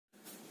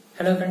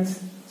Hello friends.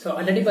 So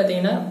already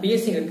பாத்தீங்கன்னா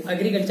BSc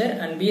Agriculture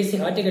and BSc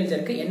Horticulture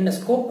க்கு என்ன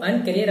scope and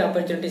career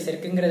opportunities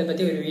இருக்குங்கறத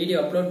பத்தி ஒரு வீடியோ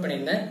அப்லோட்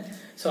பண்ணிருந்தேன்.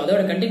 சோ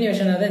அதோட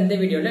கண்டினியூஷனா தான் இந்த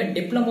வீடியோல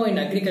Diploma in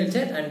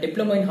Agriculture and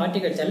Diploma in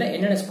Horticultureல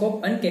என்னென்ன scope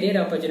and career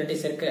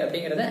opportunities இருக்கு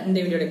அப்படிங்கறத இந்த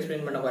வீடியோல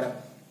எக்ஸ்பிளைன் பண்ண போறேன்.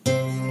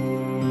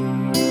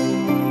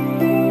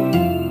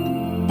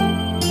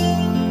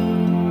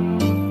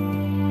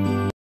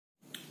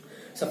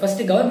 So first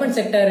government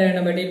sector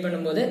நம்ம டீல்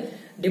பண்ணும்போது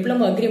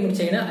diploma agri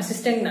முடிச்சீங்கன்னா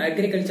assistant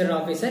agricultural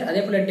officer, அதே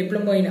போல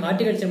diploma in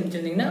horticulture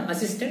முடிச்சிருந்தீங்கன்னா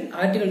assistant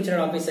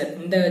horticultural officer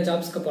இந்த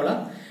ஜாப்ஸ்க்கு போகலாம்.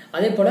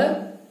 அதே போல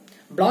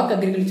பிளாக்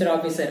அக்ரிகல்ச்சர்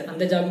ஆஃபீஸர்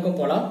அந்த ஜாபுக்கும்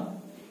போகலாம்.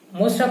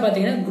 மோஸ்டா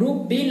பாத்தீங்கன்னா குரூப்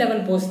பி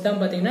லெவல் போஸ்ட் தான்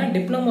பாத்தீங்கன்னா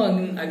டிப்ளமோ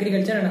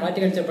அக்ரிகல்ச்சர் அண்ட்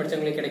ஹார்டிகல்ச்சர்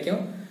படிச்சவங்களுக்கு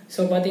கிடைக்கும்.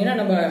 ஸோ பாத்தீங்கன்னா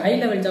நம்ம high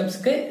level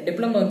ஜாப்ஸ்க்கு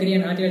diploma agri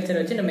and horticulture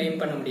வச்சு நம்ம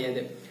எய்ம் பண்ண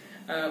முடியாது.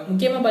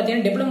 முக்கியமா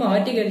பாத்தீங்கன்னா டிப்ளமோ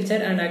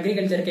ஹார்டிகல்ச்சர் அண்ட்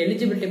அக்ரிகல்ச்சருக்கு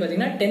எலிஜிபிலிட்டி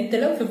பாத்தீங்கன்னா 10th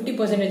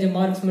 50%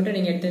 மார்க்ஸ் மட்டும்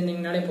நீங்க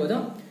எடுத்திருந்தீங்கனாலே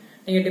போதும்,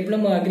 நீங்க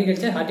டிப்ளமோ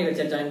அக்ரிகல்ச்சர்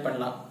ஹார்டிகல்ச்சர் ஜாயின்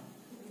பண்ணலாம்.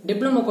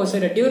 டிப்ளமோ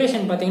கோர்ஸோட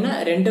டியூரேஷன் பாத்தீங்கன்னா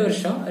 2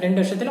 வருஷம். 2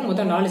 வருஷத்துல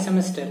மொத்தம் 4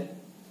 செமஸ்டர்.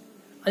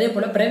 அதே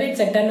போல பிரைவேட்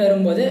செக்டர்னு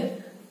வரும்போது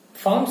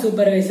ஃபார்ம்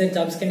சூப்பர்வைசர்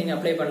ஜாப்ஸ்க்கு நீங்க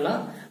அப்ளை பண்ணலாம்.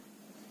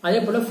 அதே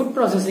போல food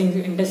processing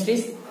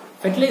industries,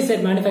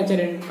 fertiliser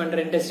manufacturing பண்ற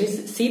இண்டஸ்ட்ரீஸ்,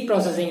 சீட்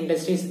ப்ராசஸிங்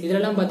இண்டஸ்ட்ரீஸ்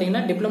இதெல்லாம்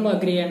பாத்தீங்கன்னா diploma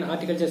agri and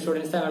horticulture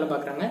students தான் வேலை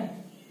பாக்குறாங்க.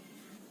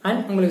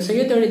 அண்ட் உங்களுக்கு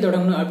சுயதொழில்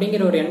தொடங்கணும்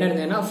அப்படிங்கிற ஒரு எண்ணம்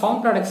இருந்ததுன்னா ஃபார்ம்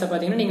ப்ராடக்ட்ஸை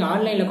பாத்தீங்கன்னா நீங்க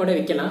ஆன்லைன்ல கூட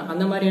விற்கலாம்.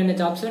 அந்த மாதிரியான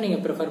ஜாப்ஸும் நீங்க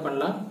ப்ரிஃபர்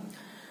பண்ணலாம்.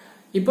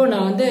 இப்போ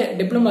நான் வந்து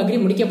டிப்ளமோ அக்ரி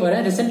முடிக்க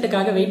போறேன்,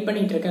 ரிசல்ட்டுக்காக வெயிட்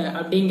பண்ணிட்டு இருக்கேன்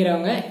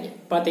அப்படிங்கிறவங்க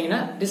பாத்தீங்கன்னா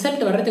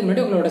ரிசல்ட் வர்றதுக்கு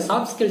முன்னாடி உங்களோட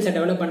சாஃப்ட் ஸ்கில்ஸை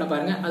டெவலப் பண்ண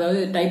பாருங்க.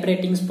 அதாவது டைப்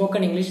ரைட்டிங்,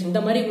 ஸ்போக்கன் இங்கிலீஷ்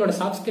இந்த மாதிரி உங்களோட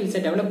சாஃப்ட்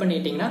ஸ்கில்ஸை டெவலப்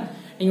பண்ணிட்டீங்கன்னா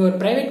நீங்க ஒரு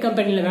பிரைவேட்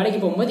கம்பெனில வேலைக்கு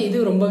போகும்போது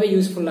இது ரொம்பவே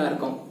யூஸ்ஃபுல்லா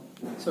இருக்கும்.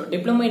 So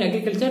diploma in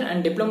agriculture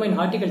and diploma in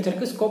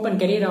ஹார்டிகல்ச்சருக்கு scope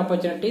and career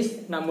opportunities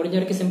நான் முடிஞ்ச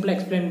வரைக்கும் சிம்பிளா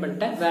எக்ஸ்பிளைன்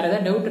பண்ணிட்டேன். வேற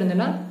ஏதாவது டவுட்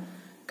இருந்ததுன்னா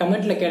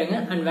கமெண்ட்ல கேளுங்க.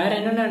 அண்ட் வேற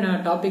என்னென்ன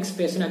டாபிக்ஸ்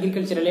பேசணும்,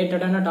 அக்ரிகல்ச்சர்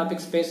ரிலேட்டடான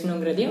டாபிக்ஸ்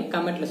பேசணுங்கிறதையும்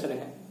கமெண்ட்ல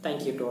சொல்லுங்க.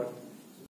 Thank you to all.